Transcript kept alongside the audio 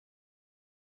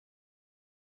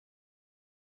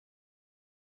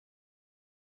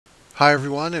Hi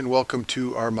everyone, and welcome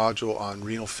to our module on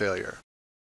renal failure.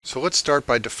 So let's start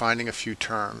by defining a few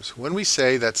terms. When we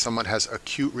say that someone has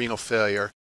acute renal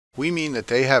failure, we mean that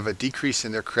they have a decrease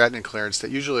in their creatinine clearance that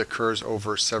usually occurs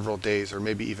over several days or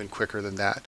maybe even quicker than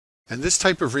that. And this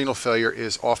type of renal failure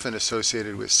is often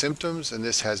associated with symptoms, and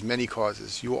this has many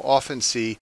causes. You will often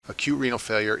see acute renal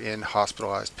failure in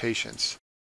hospitalized patients.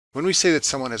 When we say that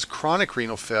someone has chronic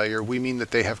renal failure, we mean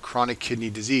that they have chronic kidney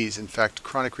disease. In fact,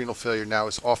 chronic renal failure now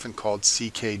is often called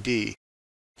CKD.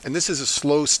 And this is a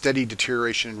slow, steady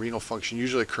deterioration in renal function,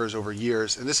 usually occurs over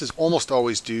years, and this is almost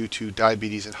always due to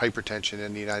diabetes and hypertension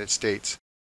in the United States.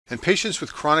 And patients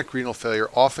with chronic renal failure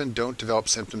often don't develop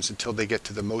symptoms until they get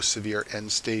to the most severe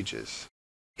end stages.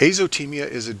 Azotemia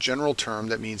is a general term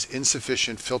that means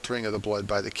insufficient filtering of the blood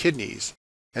by the kidneys.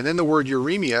 And then the word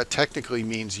uremia technically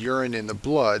means urine in the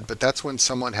blood, but that's when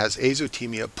someone has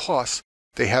azotemia plus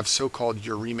they have so-called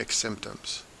uremic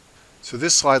symptoms. So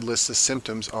this slide lists the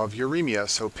symptoms of uremia.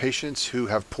 So patients who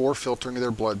have poor filtering of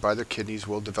their blood by their kidneys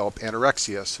will develop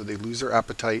anorexia, so they lose their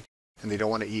appetite and they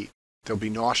don't want to eat. They'll be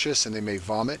nauseous and they may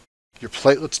vomit. Your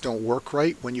platelets don't work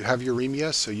right when you have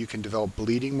uremia, so you can develop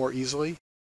bleeding more easily.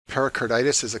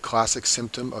 Pericarditis is a classic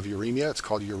symptom of uremia. It's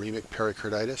called uremic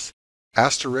pericarditis.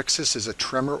 Asterixis is a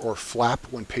tremor or flap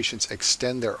when patients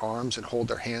extend their arms and hold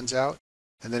their hands out.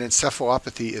 And then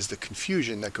encephalopathy is the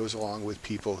confusion that goes along with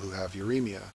people who have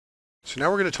uremia. So now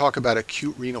we're going to talk about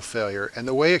acute renal failure. And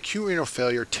the way acute renal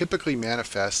failure typically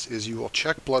manifests is you will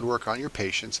check blood work on your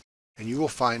patients and you will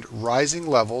find rising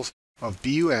levels of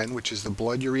BUN, which is the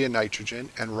blood urea nitrogen,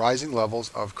 and rising levels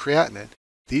of creatinine.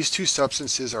 These two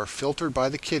substances are filtered by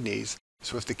the kidneys,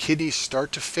 so if the kidneys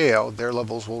start to fail, their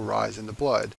levels will rise in the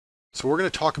blood. So we're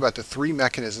going to talk about the three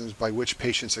mechanisms by which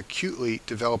patients acutely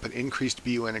develop an increased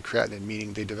BUN and creatinine,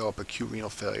 meaning they develop acute renal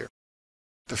failure.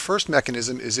 The first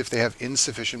mechanism is if they have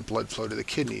insufficient blood flow to the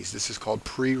kidneys. This is called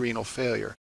pre-renal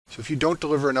failure. So if you don't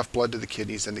deliver enough blood to the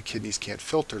kidneys, then the kidneys can't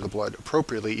filter the blood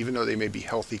appropriately, even though they may be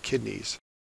healthy kidneys.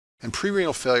 And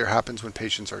pre-renal failure happens when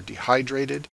patients are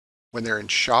dehydrated, when they're in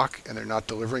shock and they're not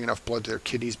delivering enough blood to their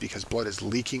kidneys because blood is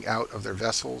leaking out of their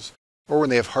vessels, or when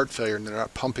they have heart failure and they're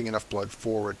not pumping enough blood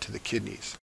forward to the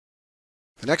kidneys.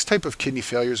 The next type of kidney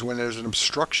failure is when there's an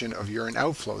obstruction of urine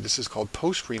outflow. This is called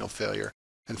post-renal failure.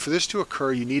 And for this to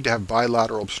occur, you need to have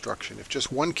bilateral obstruction. If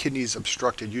just one kidney is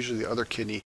obstructed, usually the other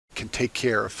kidney can take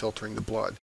care of filtering the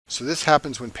blood. So this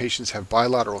happens when patients have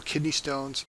bilateral kidney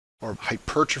stones, or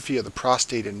hypertrophy of the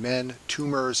prostate in men,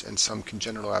 tumors, and some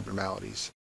congenital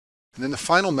abnormalities. And then the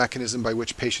final mechanism by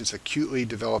which patients acutely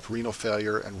develop renal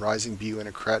failure and rising BUN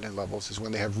and creatinine levels is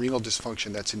when they have renal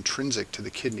dysfunction that's intrinsic to the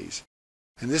kidneys.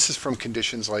 And this is from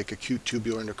conditions like acute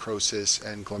tubular necrosis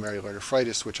and glomerular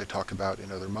nephritis, which I talk about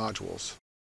in other modules.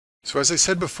 So as I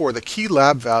said before, the key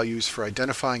lab values for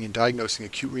identifying and diagnosing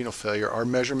acute renal failure are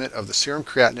measurement of the serum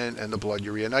creatinine and the blood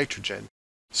urea nitrogen.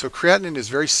 So creatinine is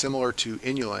very similar to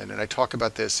inulin, and I talk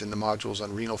about this in the modules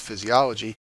on renal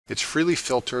physiology. It's freely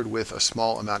filtered with a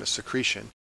small amount of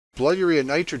secretion. Blood urea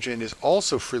nitrogen is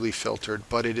also freely filtered,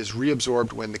 but it is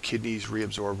reabsorbed when the kidneys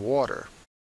reabsorb water.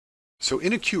 So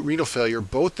in acute renal failure,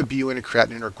 both the BUN and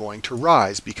creatinine are going to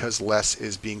rise because less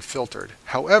is being filtered.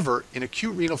 However, in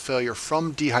acute renal failure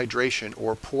from dehydration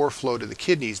or poor flow to the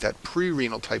kidneys, that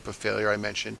pre-renal type of failure I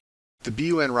mentioned, the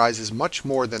BUN rises much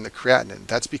more than the creatinine.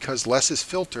 That's because less is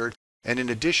filtered, and in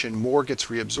addition, more gets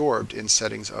reabsorbed in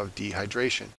settings of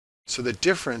dehydration. So the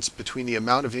difference between the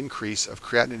amount of increase of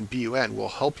creatinine and BUN will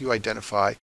help you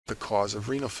identify the cause of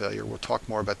renal failure. We'll talk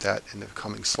more about that in the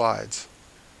coming slides.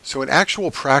 So in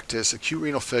actual practice, acute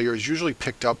renal failure is usually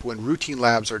picked up when routine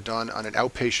labs are done on an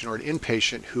outpatient or an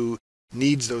inpatient who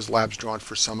needs those labs drawn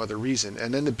for some other reason.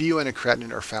 And then the BUN and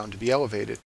creatinine are found to be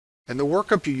elevated. And the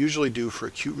workup you usually do for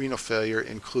acute renal failure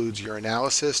includes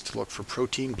urinalysis to look for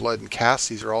protein, blood, and CAS.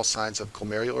 These are all signs of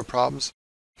glomerular problems.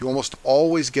 You almost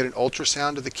always get an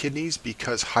ultrasound of the kidneys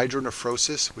because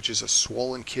hydronephrosis, which is a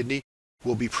swollen kidney,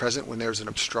 will be present when there's an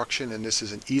obstruction, and this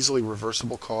is an easily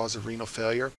reversible cause of renal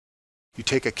failure. You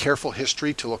take a careful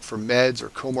history to look for meds or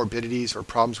comorbidities or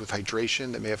problems with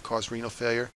hydration that may have caused renal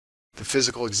failure. The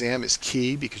physical exam is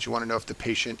key because you want to know if the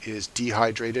patient is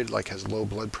dehydrated, like has low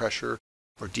blood pressure,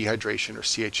 or dehydration or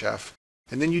CHF.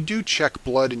 And then you do check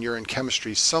blood and urine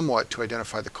chemistry somewhat to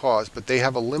identify the cause, but they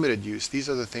have a limited use. These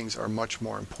other things are much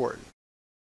more important.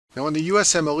 Now in the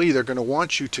USMLE, they're going to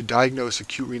want you to diagnose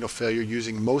acute renal failure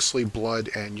using mostly blood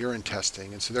and urine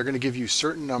testing. And so they're going to give you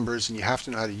certain numbers, and you have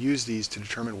to know how to use these to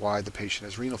determine why the patient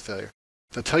has renal failure.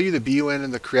 They'll tell you the BUN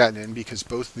and the creatinine because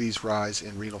both of these rise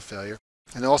in renal failure.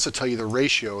 And they'll also tell you the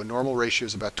ratio. A normal ratio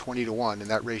is about 20 to 1, and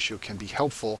that ratio can be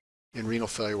helpful in renal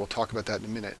failure. We'll talk about that in a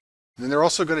minute. And then they're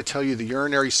also going to tell you the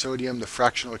urinary sodium, the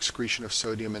fractional excretion of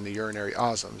sodium, and the urinary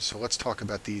osms. So let's talk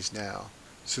about these now.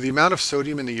 So the amount of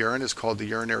sodium in the urine is called the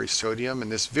urinary sodium,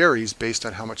 and this varies based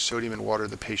on how much sodium and water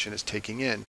the patient is taking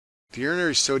in. The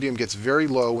urinary sodium gets very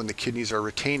low when the kidneys are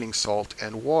retaining salt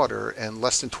and water, and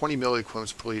less than 20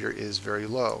 milliequivalents per liter is very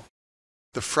low.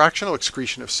 The fractional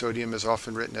excretion of sodium is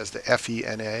often written as the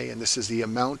FeNA, and this is the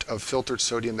amount of filtered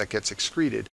sodium that gets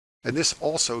excreted. And this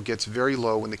also gets very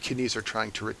low when the kidneys are trying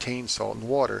to retain salt and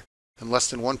water, and less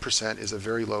than 1% is a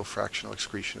very low fractional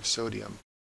excretion of sodium.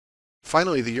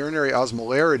 Finally, the urinary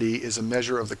osmolarity is a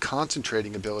measure of the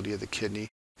concentrating ability of the kidney.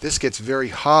 This gets very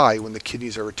high when the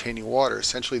kidneys are retaining water.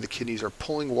 Essentially, the kidneys are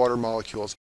pulling water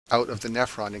molecules out of the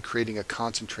nephron and creating a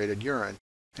concentrated urine.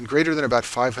 And greater than about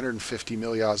 550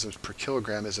 milliosms per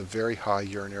kilogram is a very high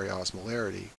urinary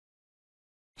osmolarity.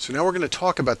 So now we're going to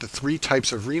talk about the three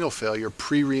types of renal failure: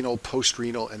 pre-renal,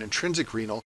 post-renal, and intrinsic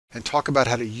renal, and talk about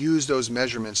how to use those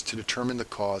measurements to determine the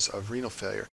cause of renal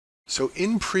failure. So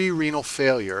in pre-renal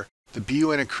failure, the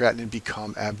BUN and creatinine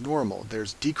become abnormal.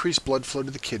 There's decreased blood flow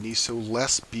to the kidneys, so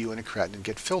less BUN and creatinine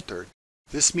get filtered.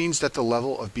 This means that the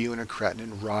level of BUN and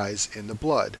creatinine rise in the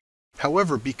blood.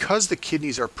 However, because the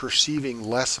kidneys are perceiving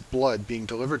less blood being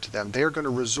delivered to them, they are going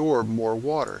to resorb more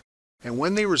water. And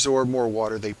when they resorb more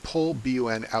water, they pull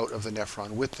BUN out of the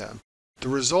nephron with them. The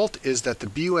result is that the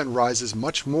BUN rises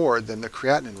much more than the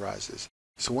creatinine rises.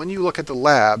 So when you look at the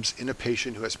labs in a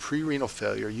patient who has pre-renal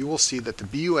failure, you will see that the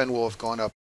BUN will have gone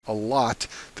up a lot.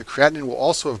 The creatinine will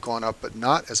also have gone up, but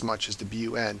not as much as the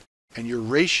BUN, and your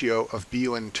ratio of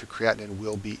BUN to creatinine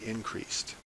will be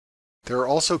increased. There are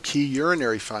also key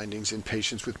urinary findings in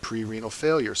patients with pre-renal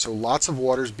failure. So lots of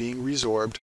water is being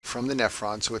resorbed from the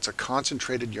nephron, so it's a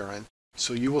concentrated urine.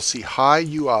 So you will see high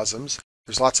U-osms.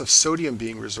 There's lots of sodium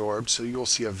being resorbed, so you will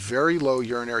see a very low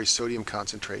urinary sodium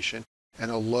concentration and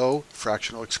a low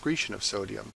fractional excretion of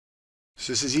sodium.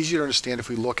 So this is easy to understand if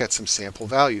we look at some sample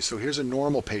values. So here's a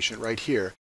normal patient right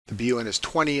here. The BUN is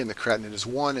 20 and the creatinine is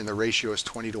 1, and the ratio is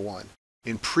 20 to 1.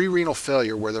 In pre-renal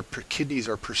failure, where the kidneys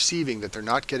are perceiving that they're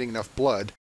not getting enough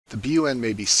blood, the BUN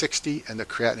may be 60 and the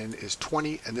creatinine is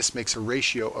 20, and this makes a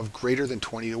ratio of greater than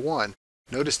 20 to 1.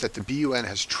 Notice that the BUN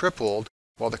has tripled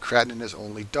while the creatinine has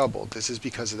only doubled. This is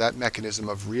because of that mechanism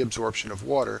of reabsorption of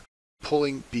water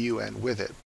pulling BUN with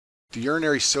it. The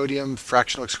urinary sodium,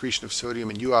 fractional excretion of sodium,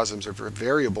 and U-osms are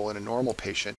variable in a normal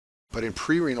patient, but in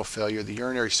pre-renal failure, the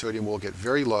urinary sodium will get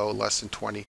very low, less than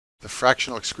 20. The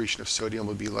fractional excretion of sodium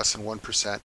will be less than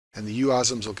 1%, and the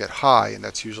U-osms will get high, and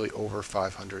that's usually over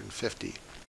 550.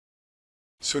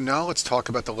 So now let's talk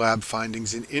about the lab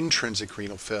findings in intrinsic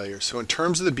renal failure. So in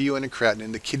terms of the BUN and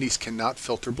creatinine, the kidneys cannot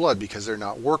filter blood because they're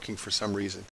not working for some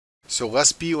reason. So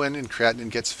less BUN and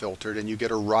creatinine gets filtered, and you get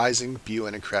a rising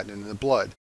BUN and creatinine in the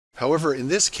blood. However, in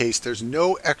this case, there's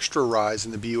no extra rise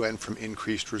in the BUN from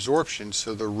increased resorption,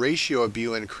 so the ratio of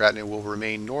BUN and creatinine will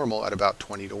remain normal at about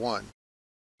 20 to 1.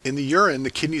 In the urine, the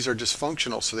kidneys are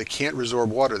dysfunctional, so they can't resorb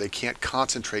water. They can't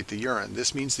concentrate the urine.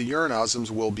 This means the urine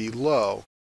osms will be low.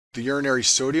 The urinary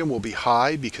sodium will be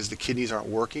high because the kidneys aren't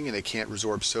working and they can't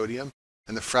resorb sodium.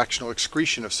 And the fractional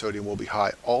excretion of sodium will be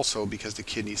high also because the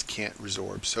kidneys can't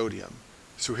resorb sodium.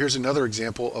 So here's another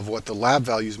example of what the lab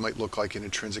values might look like in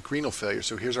intrinsic renal failure.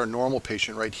 So here's our normal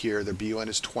patient right here. Their BUN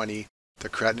is 20, the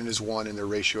creatinine is 1, and their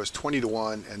ratio is 20 to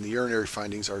 1, and the urinary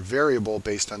findings are variable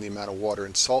based on the amount of water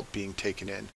and salt being taken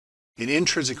in. In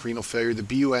intrinsic renal failure, the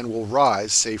BUN will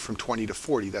rise, say from 20 to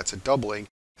 40, that's a doubling,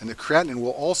 and the creatinine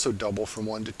will also double from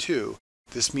 1 to 2.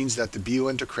 This means that the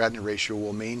BUN to creatinine ratio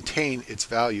will maintain its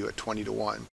value at 20 to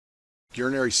 1.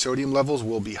 Urinary sodium levels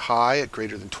will be high at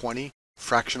greater than 20,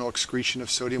 fractional excretion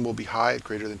of sodium will be high at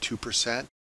greater than 2%,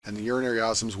 and the urinary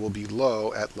osms will be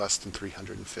low at less than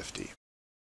 350.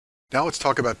 Now let's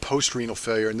talk about post-renal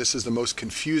failure, and this is the most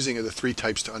confusing of the three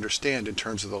types to understand in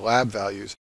terms of the lab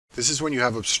values. This is when you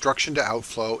have obstruction to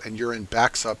outflow and urine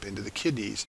backs up into the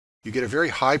kidneys. You get a very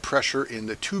high pressure in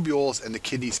the tubules and the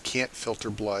kidneys can't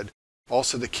filter blood.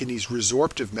 Also, the kidneys'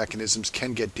 resorptive mechanisms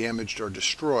can get damaged or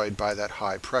destroyed by that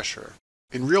high pressure.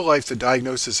 In real life, the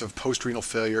diagnosis of post-renal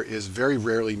failure is very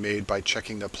rarely made by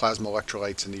checking the plasma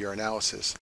electrolytes in the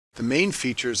urinalysis. The main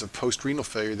features of post-renal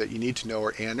failure that you need to know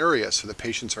are anuria, so the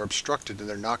patients are obstructed and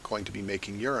they're not going to be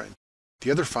making urine. The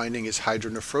other finding is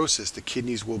hydronephrosis. The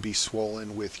kidneys will be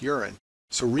swollen with urine.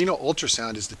 So renal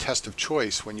ultrasound is the test of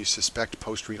choice when you suspect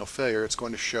post-renal failure. It's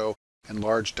going to show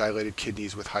enlarged dilated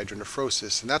kidneys with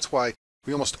hydronephrosis, and that's why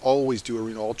we almost always do a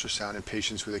renal ultrasound in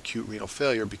patients with acute renal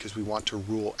failure, because we want to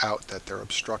rule out that they're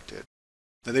obstructed.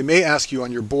 Now, they may ask you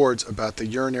on your boards about the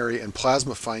urinary and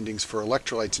plasma findings for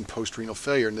electrolytes in post-renal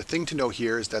failure, and the thing to know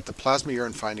here is that the plasma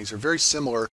urine findings are very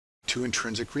similar to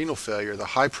intrinsic renal failure. The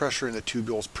high pressure in the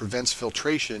tubules prevents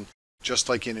filtration, just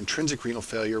like in intrinsic renal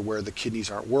failure where the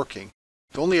kidneys aren't working.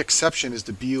 The only exception is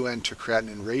the BUN to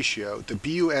creatinine ratio. The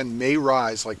BUN may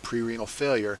rise like pre-renal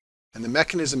failure, and the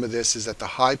mechanism of this is that the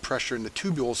high pressure in the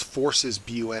tubules forces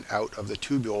BUN out of the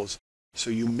tubules. So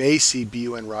you may see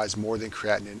BUN rise more than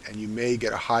creatinine, and you may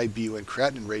get a high BUN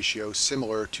creatinine ratio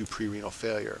similar to pre-renal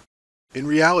failure. In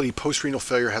reality, post-renal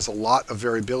failure has a lot of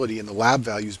variability in the lab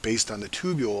values based on the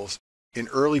tubules. In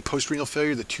early post-renal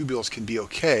failure, the tubules can be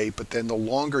okay, but then the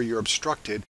longer you're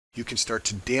obstructed, you can start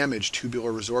to damage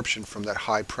tubular resorption from that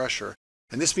high pressure.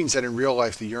 And this means that in real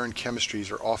life, the urine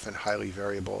chemistries are often highly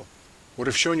variable. What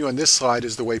I've shown you on this slide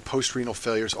is the way post-renal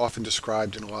failure is often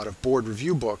described in a lot of board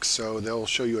review books. So they'll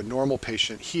show you a normal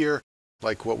patient here,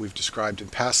 like what we've described in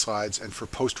past slides. And for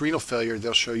post-renal failure,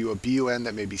 they'll show you a BUN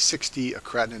that may be 60, a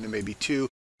creatinine that may be 2.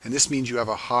 And this means you have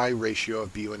a high ratio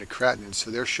of BUN to creatinine. So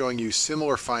they're showing you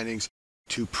similar findings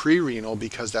to pre-renal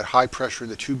because that high pressure in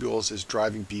the tubules is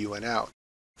driving BUN out.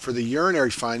 For the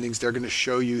urinary findings, they're going to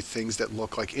show you things that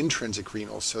look like intrinsic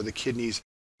renal. So the kidneys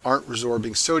aren't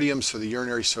resorbing sodium, so the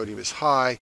urinary sodium is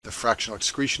high, the fractional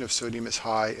excretion of sodium is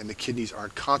high, and the kidneys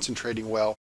aren't concentrating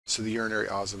well, so the urinary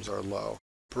osms are low.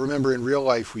 But remember, in real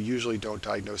life, we usually don't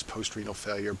diagnose post-renal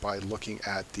failure by looking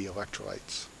at the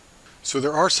electrolytes. So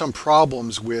there are some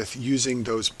problems with using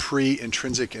those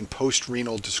pre-intrinsic and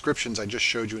post-renal descriptions I just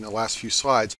showed you in the last few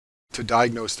slides to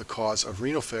diagnose the cause of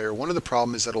renal failure. One of the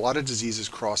problems is that a lot of diseases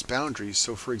cross boundaries.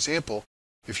 So for example,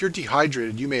 if you're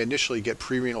dehydrated, you may initially get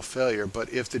pre-renal failure,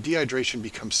 but if the dehydration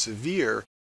becomes severe,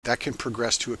 that can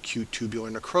progress to acute tubular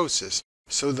necrosis.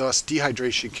 So thus,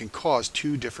 dehydration can cause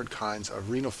two different kinds of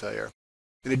renal failure.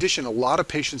 In addition, a lot of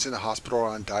patients in the hospital are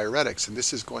on diuretics, and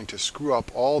this is going to screw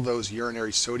up all those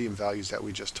urinary sodium values that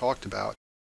we just talked about.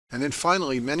 And then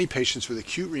finally, many patients with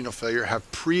acute renal failure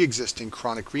have pre-existing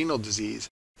chronic renal disease.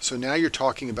 So now you're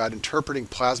talking about interpreting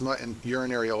plasma and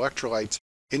urinary electrolytes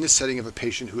in the setting of a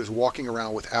patient who is walking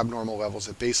around with abnormal levels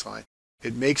at baseline.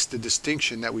 It makes the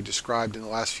distinction that we described in the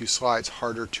last few slides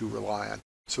harder to rely on.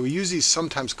 So we use these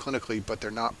sometimes clinically, but they're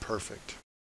not perfect.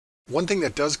 One thing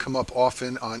that does come up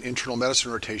often on internal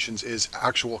medicine rotations is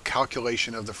actual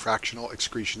calculation of the fractional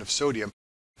excretion of sodium.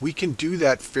 We can do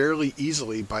that fairly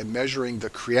easily by measuring the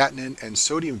creatinine and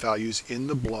sodium values in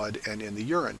the blood and in the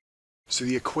urine. So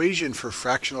the equation for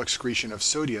fractional excretion of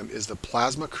sodium is the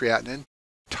plasma creatinine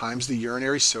times the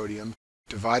urinary sodium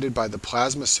divided by the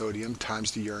plasma sodium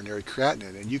times the urinary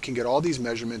creatinine. And you can get all these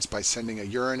measurements by sending a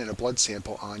urine and a blood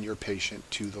sample on your patient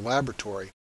to the laboratory.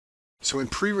 So in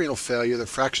pre-renal failure, the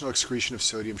fractional excretion of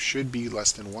sodium should be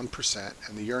less than 1%,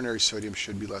 and the urinary sodium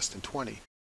should be less than 20.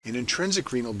 In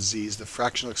intrinsic renal disease, the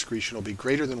fractional excretion will be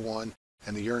greater than 1,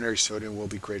 and the urinary sodium will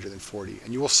be greater than 40.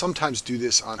 And you will sometimes do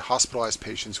this on hospitalized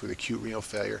patients with acute renal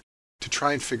failure to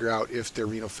try and figure out if their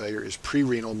renal failure is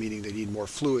pre-renal, meaning they need more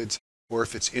fluids, or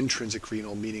if it's intrinsic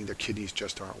renal, meaning their kidneys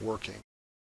just aren't working.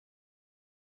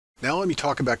 Now let me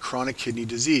talk about chronic kidney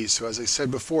disease. So as I said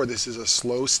before, this is a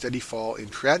slow, steady fall in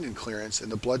creatinine clearance,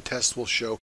 and the blood tests will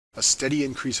show a steady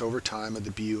increase over time of the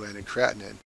BUN and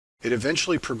creatinine. It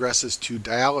eventually progresses to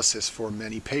dialysis for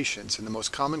many patients, and the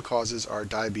most common causes are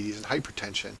diabetes and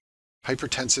hypertension.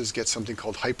 Hypertensives get something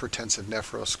called hypertensive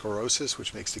nephrosclerosis,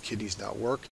 which makes the kidneys not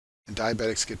work, and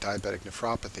diabetics get diabetic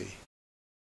nephropathy.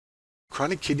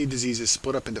 Chronic kidney disease is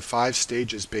split up into 5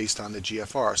 stages based on the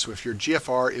GFR. So if your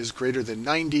GFR is greater than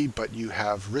 90, but you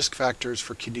have risk factors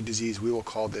for kidney disease, we will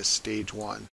call this stage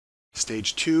 1.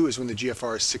 Stage 2 is when the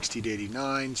GFR is 60 to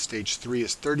 89. Stage 3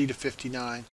 is 30 to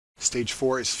 59. Stage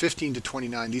 4 is 15 to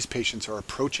 29. These patients are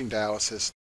approaching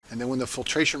dialysis. And then when the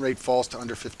filtration rate falls to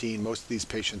under 15, most of these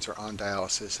patients are on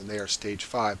dialysis, and they are stage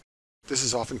 5. This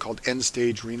is often called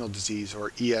end-stage renal disease,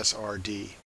 or ESRD.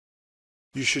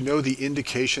 You should know the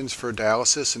indications for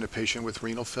dialysis in a patient with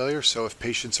renal failure. So if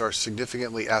patients are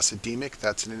significantly acidemic,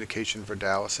 that's an indication for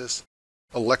dialysis.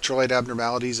 Electrolyte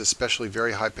abnormalities, especially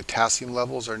very high potassium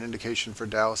levels, are an indication for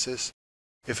dialysis.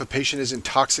 If a patient is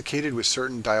intoxicated with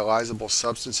certain dialyzable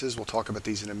substances, we'll talk about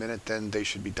these in a minute, then they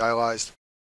should be dialyzed.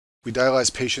 We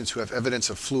dialyze patients who have evidence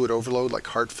of fluid overload, like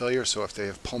heart failure. So if they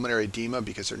have pulmonary edema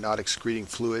because they're not excreting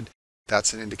fluid,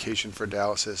 that's an indication for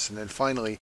dialysis. And then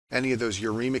finally, any of those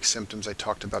uremic symptoms I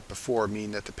talked about before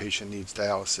mean that the patient needs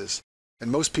dialysis. And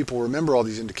most people remember all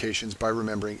these indications by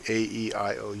remembering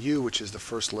AEIOU, which is the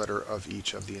first letter of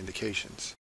each of the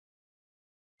indications.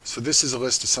 So this is a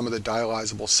list of some of the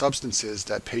dialyzable substances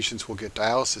that patients will get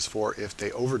dialysis for if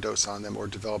they overdose on them or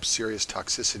develop serious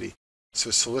toxicity. So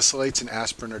salicylates and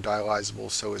aspirin are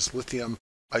dialyzable, so is lithium,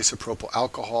 isopropyl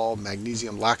alcohol,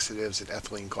 magnesium laxatives, and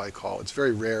ethylene glycol. It's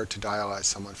very rare to dialyze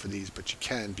someone for these, but you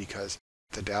can because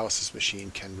the dialysis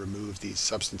machine can remove these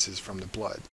substances from the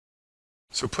blood.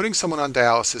 So putting someone on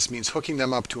dialysis means hooking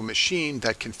them up to a machine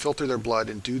that can filter their blood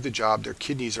and do the job their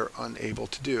kidneys are unable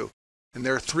to do. And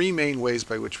there are three main ways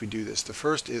by which we do this. The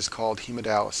first is called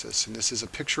hemodialysis, and this is a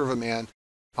picture of a man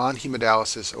on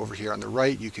hemodialysis. Over here on the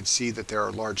right, you can see that there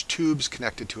are large tubes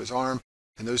connected to his arm,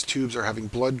 and those tubes are having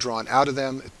blood drawn out of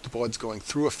them. The blood's going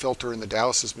through a filter in the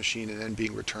dialysis machine and then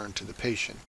being returned to the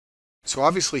patient. So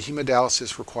obviously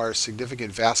hemodialysis requires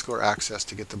significant vascular access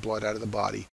to get the blood out of the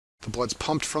body. The blood's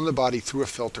pumped from the body through a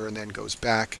filter and then goes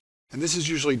back. And this is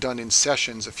usually done in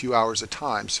sessions a few hours at a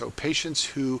time. So patients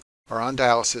who are on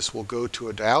dialysis will go to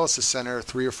a dialysis center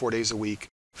 3 or 4 days a week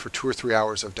for 2 or 3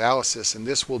 hours of dialysis, and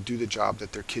this will do the job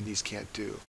that their kidneys can't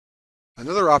do.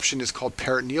 Another option is called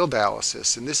peritoneal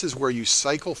dialysis, and this is where you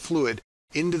cycle fluid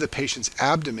into the patient's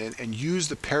abdomen and use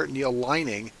the peritoneal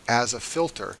lining as a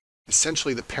filter.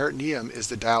 Essentially, the peritoneum is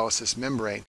the dialysis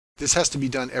membrane. This has to be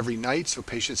done every night, so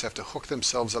patients have to hook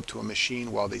themselves up to a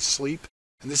machine while they sleep.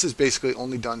 And this is basically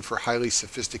only done for highly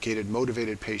sophisticated,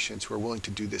 motivated patients who are willing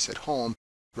to do this at home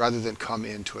rather than come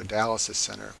into a dialysis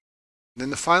center. And then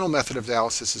the final method of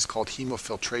dialysis is called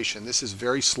hemofiltration. This is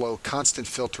very slow, constant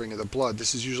filtering of the blood.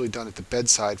 This is usually done at the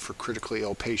bedside for critically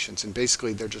ill patients, and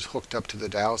basically they're just hooked up to the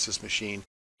dialysis machine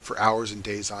for hours and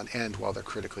days on end while they're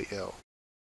critically ill.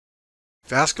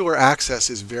 Vascular access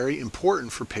is very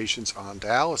important for patients on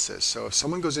dialysis. So if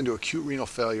someone goes into acute renal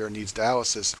failure and needs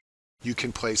dialysis, you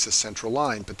can place a central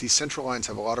line. But these central lines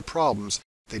have a lot of problems.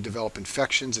 They develop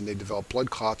infections and they develop blood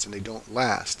clots and they don't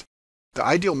last. The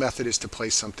ideal method is to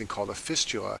place something called a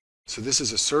fistula. So this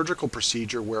is a surgical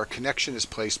procedure where a connection is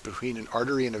placed between an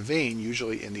artery and a vein,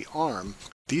 usually in the arm.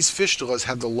 These fistulas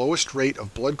have the lowest rate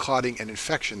of blood clotting and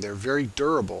infection. They're very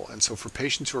durable, and so for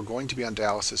patients who are going to be on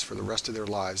dialysis for the rest of their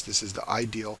lives, this is the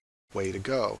ideal way to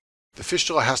go. The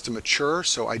fistula has to mature,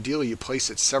 so ideally you place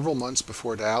it several months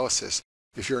before dialysis.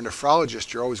 If you're a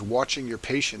nephrologist, you're always watching your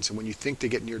patients, and when you think they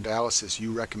get near dialysis,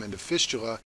 you recommend a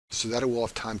fistula so that it will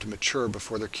have time to mature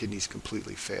before their kidneys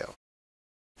completely fail.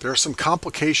 There are some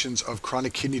complications of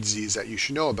chronic kidney disease that you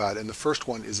should know about, and the first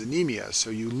one is anemia.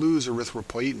 So you lose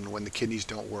erythropoietin when the kidneys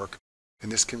don't work,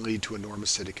 and this can lead to a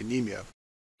normocytic anemia.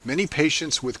 Many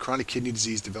patients with chronic kidney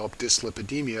disease develop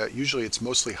dyslipidemia. Usually it's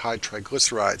mostly high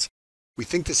triglycerides. We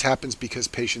think this happens because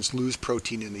patients lose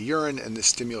protein in the urine, and this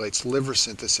stimulates liver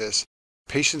synthesis.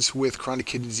 Patients with chronic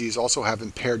kidney disease also have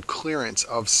impaired clearance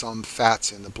of some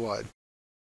fats in the blood.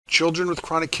 Children with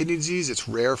chronic kidney disease, it's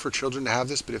rare for children to have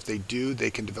this, but if they do,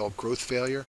 they can develop growth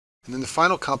failure. And then the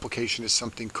final complication is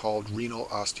something called renal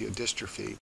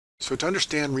osteodystrophy. So to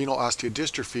understand renal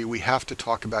osteodystrophy, we have to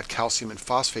talk about calcium and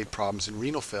phosphate problems in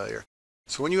renal failure.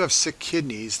 So when you have sick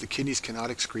kidneys, the kidneys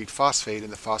cannot excrete phosphate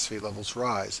and the phosphate levels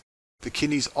rise. The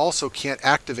kidneys also can't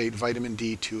activate vitamin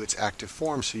D to its active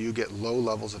form, so you get low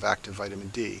levels of active vitamin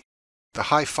D. The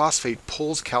high phosphate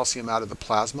pulls calcium out of the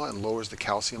plasma and lowers the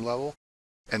calcium level,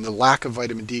 and the lack of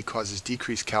vitamin D causes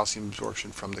decreased calcium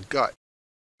absorption from the gut.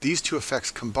 These two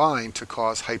effects combine to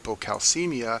cause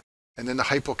hypocalcemia, and then the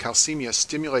hypocalcemia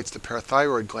stimulates the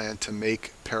parathyroid gland to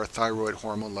make parathyroid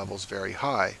hormone levels very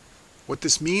high. What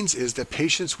this means is that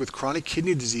patients with chronic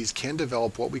kidney disease can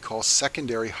develop what we call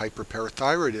secondary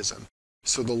hyperparathyroidism.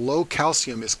 So the low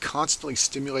calcium is constantly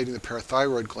stimulating the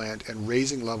parathyroid gland and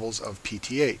raising levels of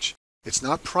PTH. It's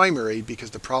not primary because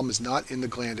the problem is not in the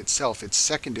gland itself, it's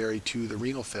secondary to the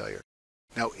renal failure.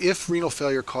 Now, if renal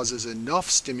failure causes enough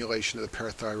stimulation of the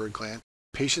parathyroid gland,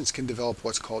 patients can develop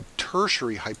what's called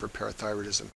tertiary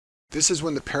hyperparathyroidism. This is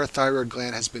when the parathyroid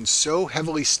gland has been so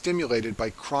heavily stimulated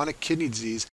by chronic kidney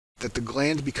disease that the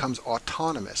gland becomes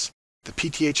autonomous. The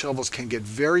PTH levels can get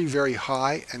very, very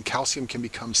high and calcium can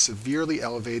become severely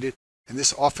elevated. And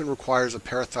this often requires a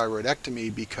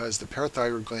parathyroidectomy because the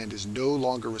parathyroid gland is no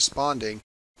longer responding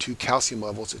to calcium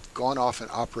levels. It's gone off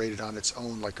and operated on its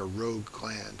own like a rogue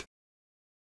gland.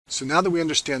 So now that we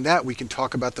understand that, we can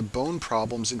talk about the bone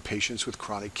problems in patients with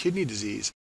chronic kidney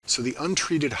disease. So the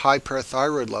untreated high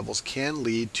parathyroid levels can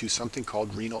lead to something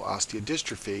called renal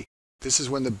osteodystrophy. This is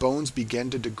when the bones begin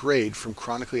to degrade from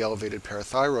chronically elevated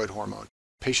parathyroid hormone.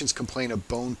 Patients complain of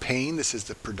bone pain. This is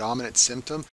the predominant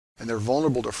symptom. And they're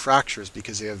vulnerable to fractures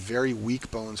because they have very weak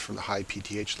bones from the high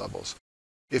PTH levels.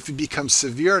 If it becomes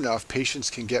severe enough, patients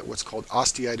can get what's called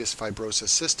osteitis fibrosa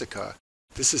cystica.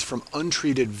 This is from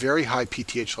untreated very high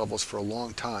PTH levels for a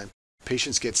long time.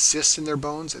 Patients get cysts in their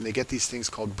bones, and they get these things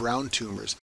called brown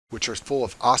tumors, which are full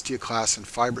of osteoclasts and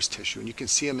fibrous tissue. And you can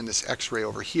see them in this X-ray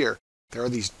over here. There are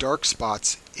these dark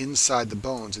spots inside the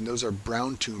bones, and those are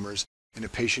brown tumors in a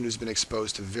patient who's been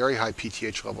exposed to very high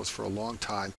PTH levels for a long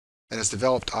time and has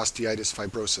developed osteitis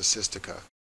fibrosa cystica.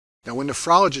 Now, when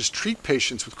nephrologists treat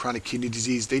patients with chronic kidney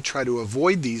disease, they try to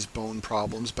avoid these bone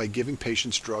problems by giving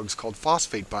patients drugs called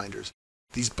phosphate binders.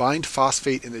 These bind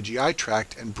phosphate in the GI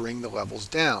tract and bring the levels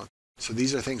down. So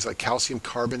these are things like calcium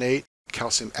carbonate,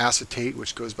 calcium acetate,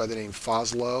 which goes by the name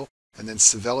Foslo, and then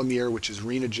sevelamer, which is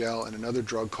Renagel, and another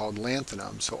drug called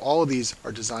lanthanum. So all of these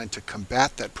are designed to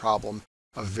combat that problem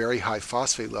of very high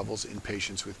phosphate levels in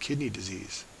patients with kidney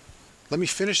disease. Let me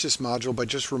finish this module by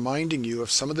just reminding you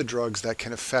of some of the drugs that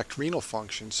can affect renal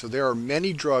function. So there are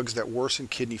many drugs that worsen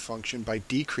kidney function by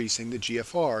decreasing the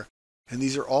GFR, and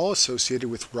these are all associated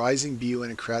with rising BUN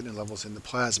and creatinine levels in the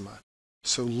plasma.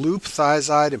 So loop,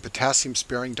 thiazide, and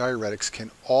potassium-sparing diuretics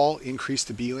can all increase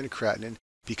the BUN and creatinine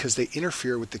because they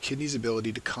interfere with the kidney's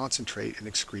ability to concentrate and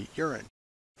excrete urine.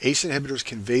 ACE inhibitors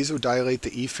can vasodilate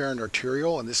the efferent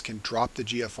arteriole, and this can drop the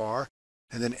GFR.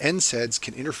 And then NSAIDs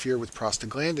can interfere with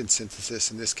prostaglandin synthesis,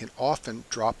 and this can often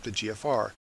drop the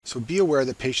GFR. So be aware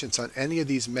that patients on any of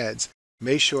these meds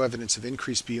may show evidence of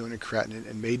increased BUN and creatinine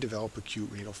and may develop acute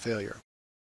renal failure.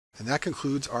 And that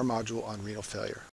concludes our module on renal failure.